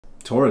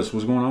Taurus,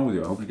 what's going on with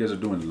you? I hope you guys are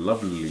doing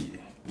lovely.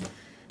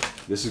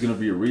 This is going to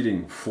be a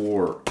reading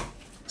for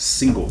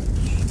singles,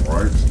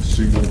 all right?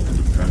 Single,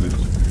 independent,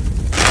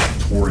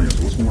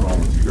 Taurians. What's going on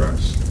with you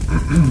guys?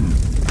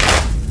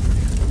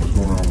 What's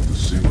going on with the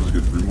singles? Let's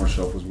get 3 more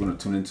shuffles. We're going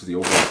to tune into the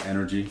overall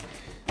energy,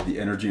 the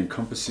energy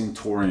encompassing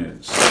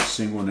Taurians,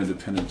 single and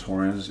independent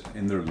Taurians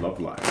in their love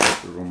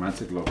life, their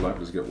romantic love life.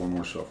 Let's get 1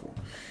 more shuffle.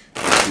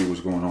 Let's see what's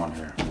going on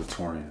here with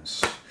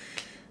Taurians.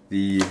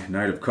 The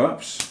Knight of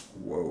Cups.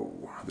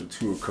 Whoa, the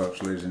 2 of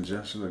Cups, ladies and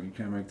gents. Look, you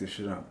can't make this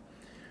shit up.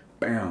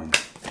 Bam.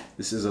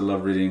 This is a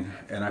love reading,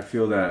 and I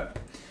feel that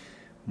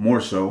more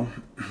so,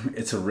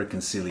 it's a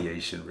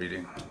reconciliation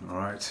reading. All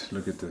right,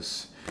 look at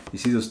this. You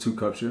see those 2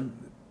 cups here?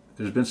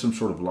 There's been some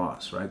sort of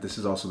loss, right? This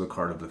is also the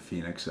card of the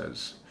Phoenix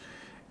as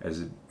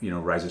it, you know,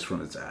 rises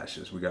from its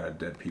ashes. We got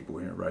dead people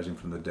here rising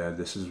from the dead.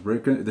 This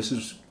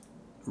is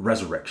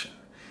resurrection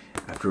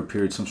after a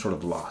period, some sort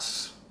of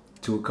loss.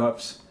 2 of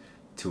Cups,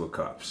 2 of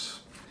Cups.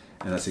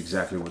 And that's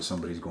exactly what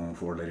somebody's going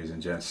for, ladies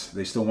and gents.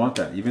 They still want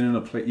that, even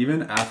in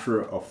even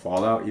after a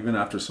fallout, even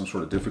after some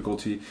sort of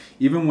difficulty,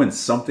 even when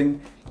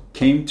something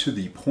came to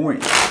the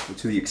point,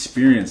 to the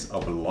experience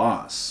of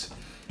loss.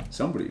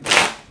 Somebody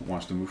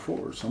wants to move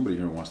forward. Somebody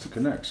here wants to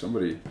connect.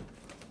 Somebody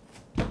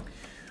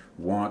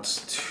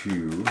wants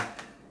to,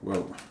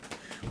 well,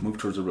 move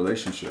towards a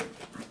relationship.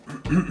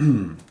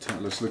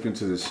 Let's look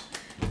into this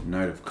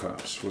Knight of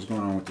Cups. What's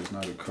going on with this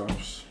Knight of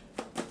Cups?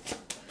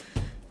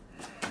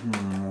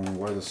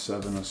 Why the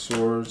 7 of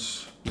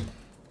Swords?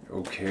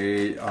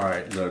 Okay, all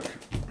right, look.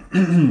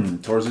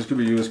 Taurus, this could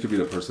be you, this could be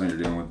the person that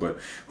you're dealing with, but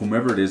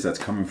whomever it is that's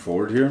coming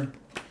forward here,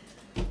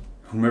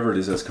 whomever it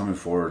is that's coming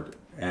forward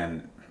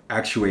and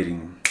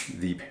actuating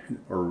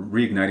or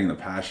reigniting the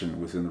passion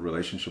within the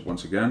relationship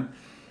once again,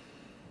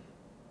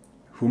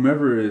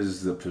 whomever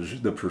is the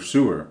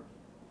pursuer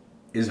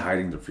is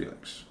hiding their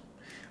feelings.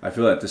 I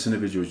feel that this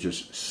individual is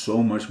just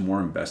so much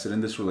more invested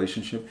in this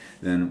relationship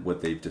than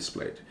what they've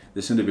displayed.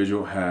 This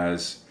individual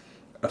has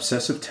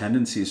obsessive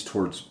tendencies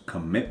towards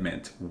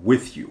commitment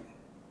with you.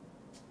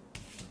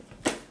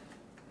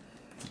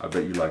 I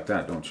bet you like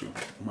that, don't you?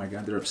 Oh my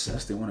God, they're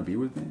obsessed. They want to be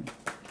with me.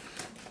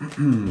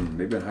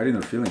 They've been hiding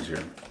their feelings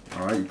here.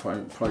 All right, you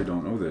probably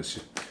don't know this.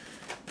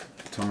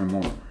 Tell me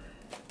more.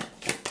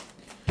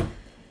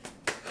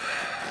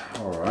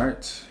 All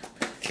right.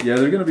 Yeah,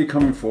 they're going to be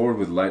coming forward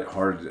with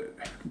lighthearted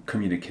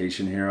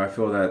communication here. I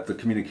feel that the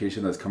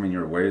communication that's coming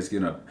your way is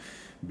going to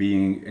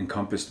be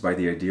encompassed by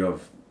the idea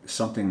of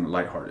something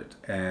lighthearted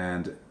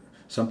and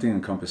something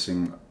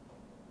encompassing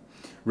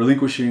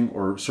relinquishing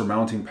or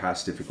surmounting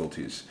past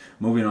difficulties,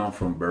 moving on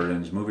from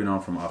burdens, moving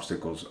on from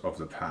obstacles of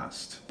the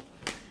past.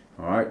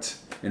 All right,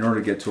 in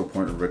order to get to a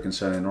point of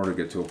reconciling, in order to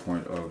get to a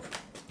point of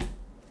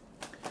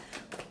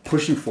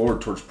pushing forward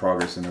towards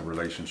progress in a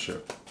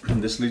relationship.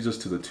 This leads us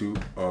to the 2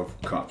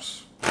 of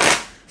Cups.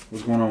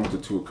 What's going on with the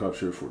 2 of Cups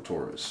here for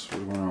Taurus?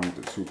 What's going on with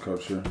the 2 of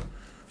Cups here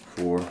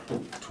for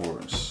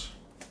Taurus?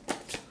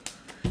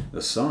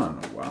 The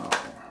Sun. Wow.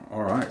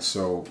 All right.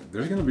 So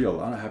there's going to be a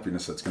lot of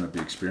happiness that's going to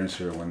be experienced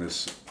here when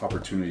this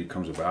opportunity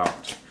comes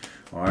about.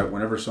 All right.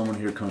 Whenever someone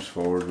here comes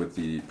forward with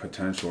the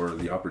potential or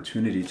the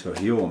opportunity to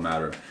heal a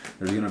matter,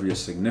 there's going to be a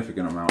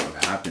significant amount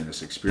of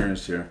happiness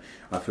experienced here.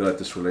 I feel that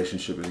this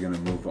relationship is going to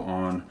move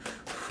on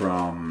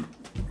from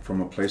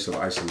a place of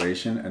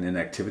isolation and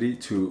inactivity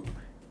to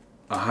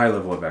a high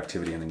level of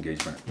activity and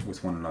engagement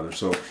with one another.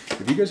 So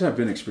if you guys have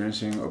been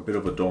experiencing a bit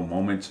of a dull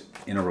moment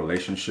in a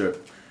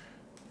relationship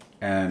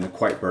and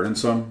quite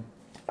burdensome,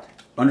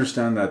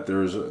 understand that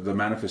the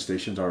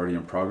manifestations are already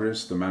in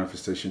progress. The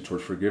manifestation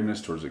towards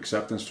forgiveness, towards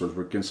acceptance, towards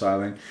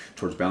reconciling,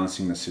 towards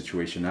balancing the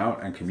situation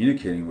out and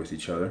communicating with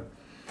each other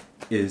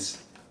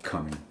is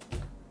coming.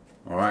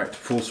 All right,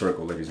 full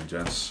circle, ladies and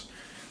gents.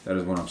 That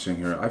is what I'm seeing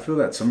here. I feel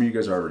that some of you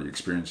guys are already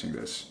experiencing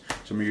this.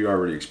 Some of you are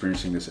already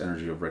experiencing this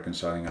energy of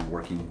reconciling and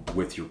working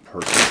with your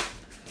person.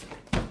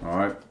 All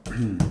right.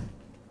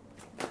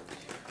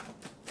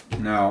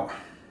 Now,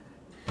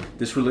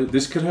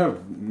 this could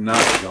have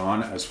not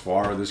gone as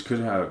far. This could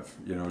have,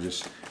 you know,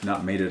 just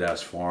not made it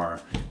as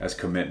far as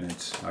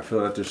commitment. I feel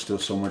that there's still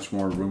so much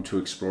more room to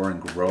explore and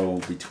grow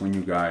between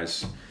you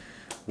guys.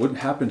 What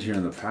happened here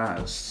in the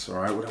past? All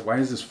right. Why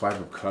is this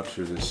 5 of Cups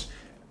here? This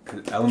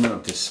element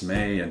of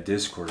dismay and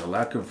discord, a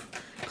lack of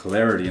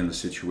clarity in the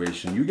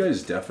situation. You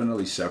guys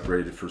definitely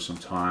separated for some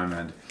time,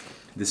 and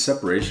this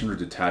separation or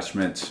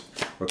detachment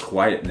or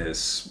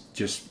quietness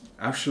just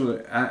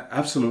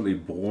absolutely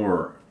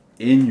bore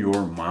in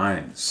your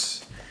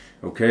minds.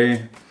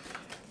 Okay,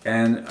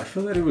 and I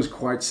feel that it was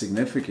quite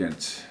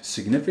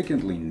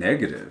significantly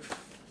negative.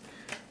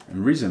 And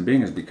the reason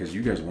being is because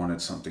you guys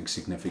wanted something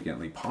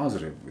significantly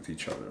positive with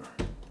each other.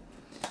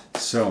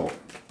 So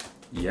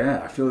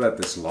yeah, I feel that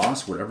this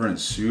loss, whatever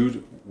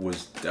ensued,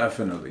 was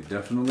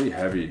definitely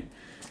heavy.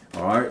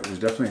 All right, it was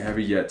definitely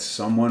heavy, yet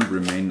someone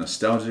remained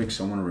nostalgic,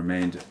 someone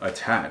remained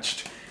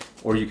attached,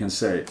 or you can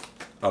say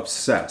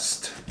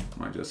obsessed.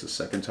 Just the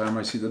second time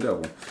I see the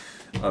devil.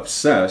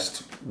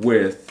 Obsessed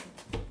with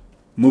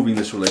moving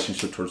this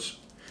relationship towards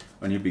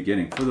a new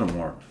beginning.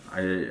 Furthermore,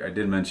 I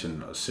did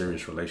mention a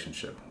serious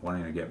relationship,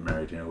 wanting to get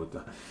married here with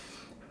the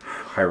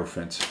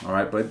Hierophant. All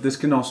right, but this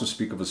can also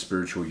speak of a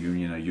spiritual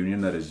union, a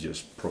union that is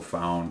just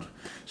profound,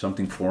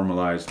 something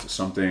formalized,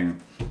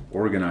 something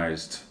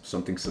organized,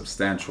 something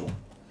substantial.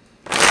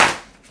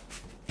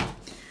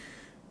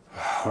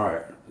 All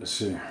right, let's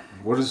see.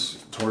 What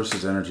is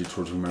Taurus's energy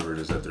towards whomever it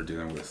is that they're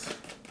dealing with?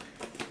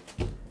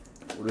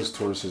 What is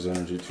Taurus's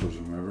energy towards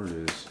whomever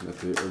it is that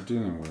they are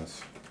dealing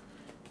with?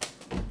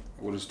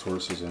 What is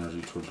Taurus's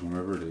energy towards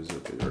whomever it is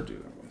that they are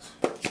dealing with?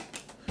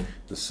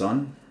 The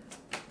Sun?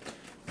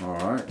 All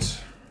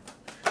right.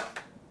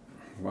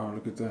 Wow,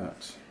 look at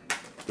that.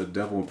 The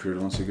Devil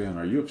appeared once again.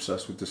 Are you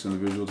obsessed with this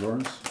individual,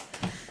 Taurus?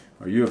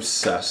 Are you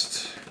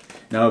obsessed?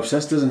 Now,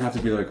 obsessed doesn't have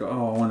to be like,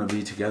 oh, I want to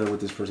be together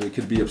with this person. It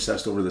could be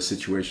obsessed over the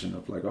situation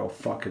of like, oh,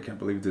 fuck, I can't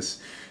believe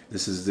this.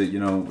 This is the, you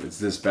know, it's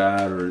this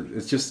bad, or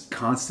it's just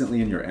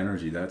constantly in your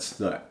energy. That's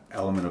the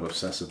element of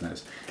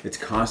obsessiveness. It's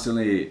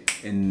constantly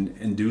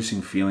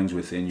inducing feelings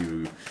within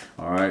you.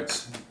 All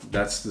right,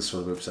 that's the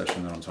sort of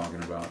obsession that I'm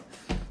talking about.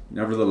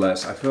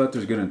 Nevertheless, I feel that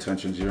there's good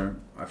intentions here.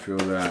 I feel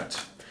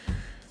that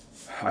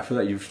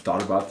you've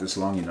thought about this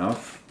long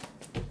enough.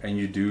 And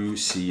you do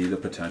see the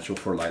potential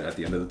for light at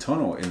the end of the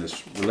tunnel in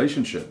this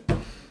relationship.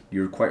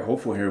 You're quite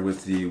hopeful here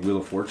with the Wheel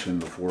of Fortune,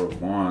 the Four of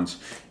Wands,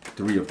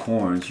 Three of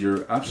Coins.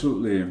 You're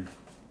absolutely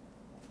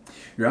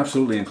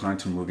inclined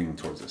to moving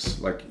towards this.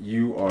 Like,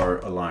 you are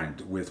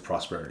aligned with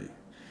prosperity.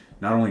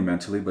 Not only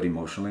mentally, but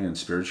emotionally and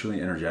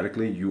spiritually,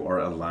 energetically, you are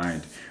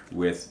aligned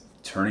with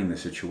turning the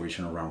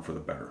situation around for the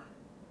better.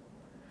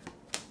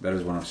 That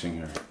is what I'm seeing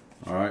here.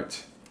 All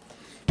right.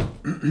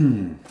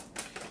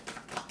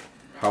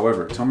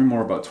 However, tell me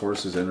more about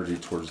Taurus's energy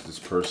towards this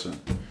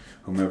person,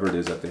 whomever it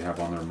is that they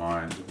have on their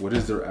mind. What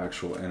is their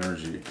actual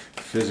energy,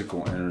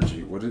 physical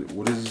energy? What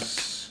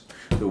is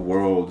the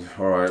world?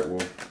 All right,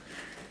 well,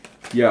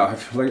 yeah, I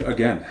feel like,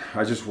 again,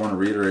 I just want to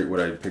reiterate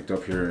what I picked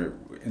up here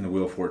in the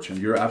Wheel of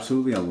Fortune. You're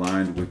absolutely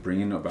aligned with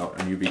bringing about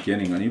a new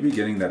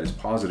beginning that is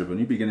positive, a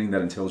new beginning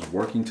that entails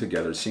working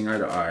together, seeing eye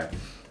to eye,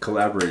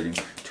 collaborating,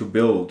 to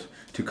build,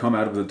 to come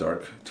out of the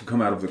dark, to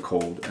come out of the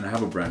cold, and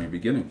have a brand new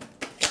beginning,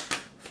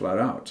 flat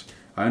out.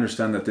 I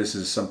understand that this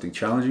is something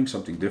challenging,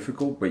 something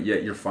difficult, but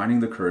yet you're finding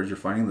the courage, you're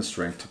finding the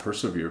strength to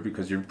persevere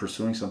because you're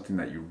pursuing something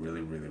that you really,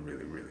 really,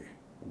 really, really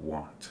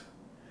want.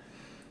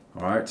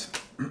 All right.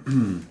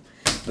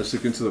 Let's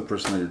look into the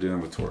person that you're dealing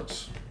with,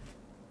 Taurus.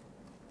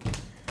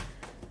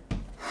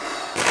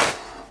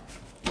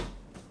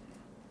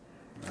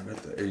 I got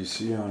the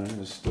AC on it.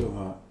 It's still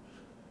hot.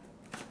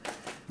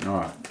 All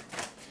right.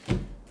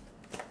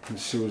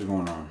 Let's see what's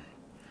going on.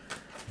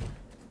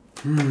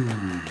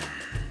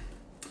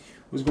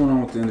 What's going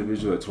on with the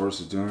individual that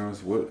Taurus is dealing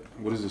with?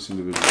 What is this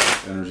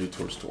individual's energy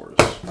towards Taurus?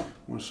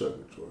 1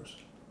 second, Taurus.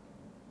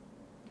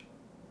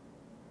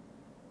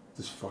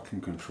 This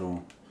fucking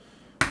control.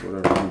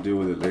 Whatever, I'm gonna deal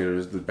with it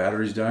later. The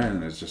battery's dying,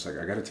 and it's just like,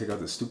 I gotta take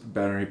out the stupid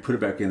battery, put it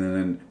back in, and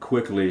then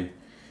quickly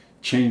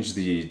change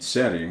the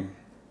setting.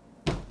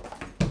 And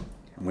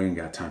we ain't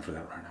got time for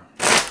that right now.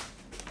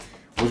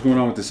 What's going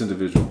on with this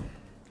individual?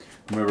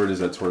 Whomever it is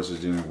that Taurus is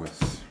dealing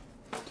with.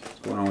 What's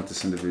going on with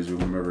this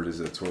individual? Whomever it is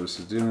that Taurus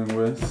is dealing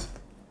with.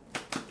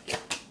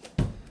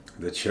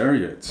 The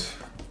Chariot.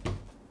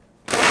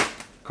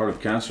 Card of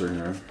Cancer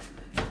here.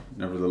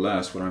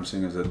 Nevertheless, what I'm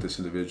seeing is that this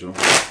individual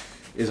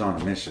is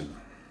on a mission.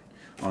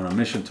 On a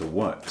mission to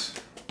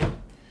what?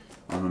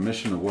 On a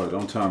mission to what?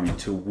 Don't tell me.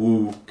 To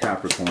woo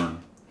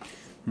Capricorn.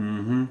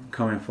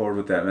 Coming forward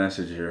with that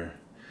message here.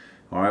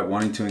 All right,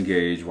 wanting to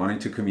engage, wanting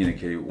to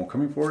communicate. Well,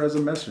 coming forward as a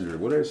messenger.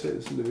 What did I say?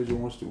 This individual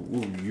wants to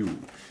woo you.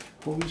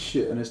 Holy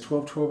shit. And it's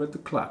 12:12 at the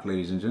clock,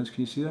 ladies and gents.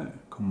 Can you see that?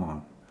 Come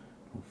on.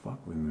 Don't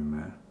fuck with me,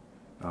 man.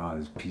 Ah,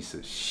 this piece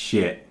of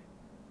shit.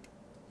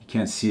 You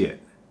can't see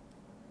it.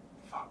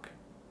 Fuck.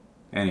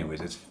 Anyways,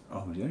 it's...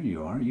 Oh, there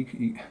you are.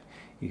 You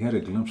had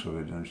a glimpse of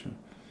it, don't you?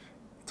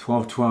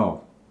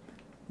 12:12.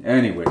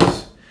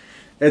 Anyways,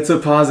 it's a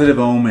positive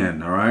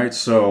omen, all right?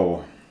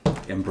 So,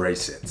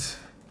 embrace it.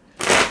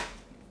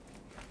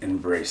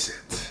 Embrace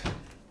it.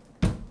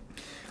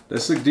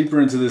 Let's look deeper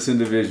into this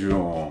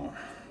individual.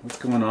 What's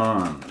going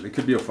on? It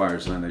could be a fire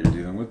sign that you're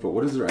dealing with, but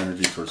what is their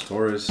energy towards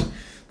Taurus?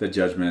 The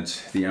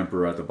Judgment, the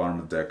Emperor at the bottom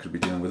of the deck could be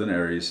dealing with an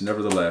Aries.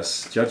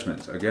 Nevertheless,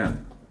 Judgment,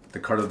 again, the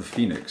card of the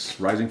Phoenix,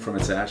 rising from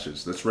its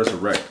ashes. Let's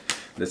resurrect.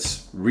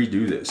 Let's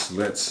redo this.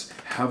 Let's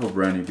have a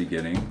brand new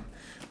beginning.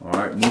 All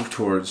right, move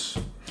towards...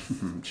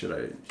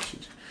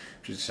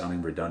 Just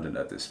sounding redundant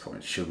at this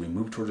point. Should we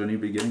move towards a new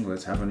beginning?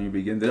 Let's have a new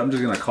beginning. I'm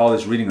just going to call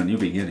this reading a new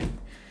beginning.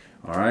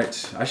 All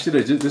right. I should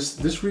have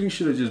just... This reading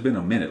should have just been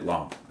a minute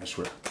long. I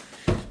swear.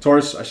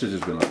 Taurus, I should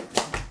have just been like...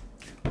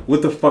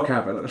 What the fuck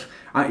happened?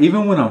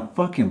 Even when I'm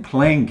fucking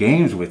playing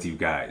games with you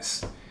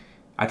guys,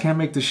 I can't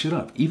make this shit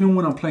up. Even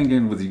when I'm playing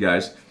games with you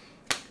guys,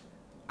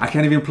 I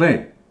can't even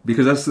play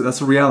because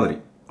that's a reality.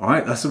 All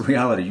right, that's the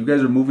reality. You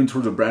guys are moving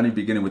towards a brand new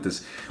beginning with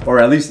this, or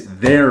at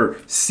least they're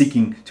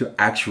seeking to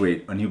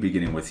actuate a new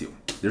beginning with you.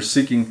 They're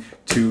seeking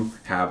to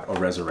have a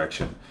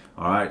resurrection.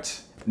 All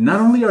right.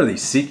 Not only are they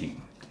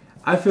seeking,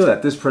 I feel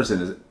that this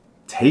person is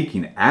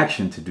taking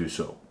action to do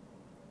so.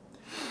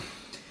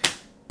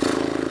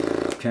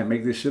 Can't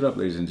make this shit up,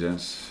 ladies and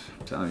gents.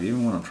 I'm telling you,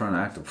 even when I'm trying to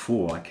act a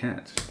fool, I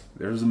can't.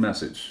 There's the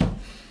message.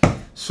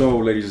 So,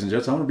 ladies and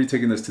gents, I'm going to be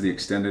taking this to the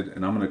extended,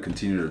 and I'm going to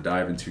continue to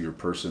dive into your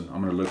person.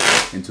 I'm going to look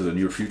into the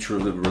near future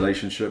of the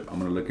relationship. I'm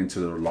going to look into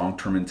their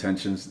long-term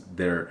intentions,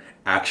 their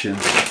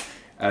actions,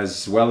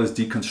 as well as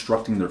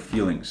deconstructing their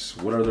feelings.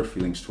 What are their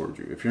feelings towards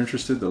you? If you're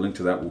interested, the link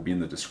to that will be in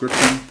the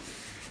description.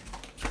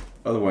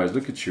 Otherwise,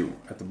 look at you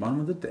at the bottom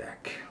of the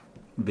deck.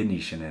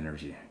 Venetian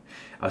energy.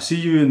 I'll see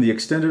you in the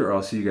extended, or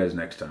I'll see you guys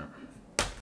next time.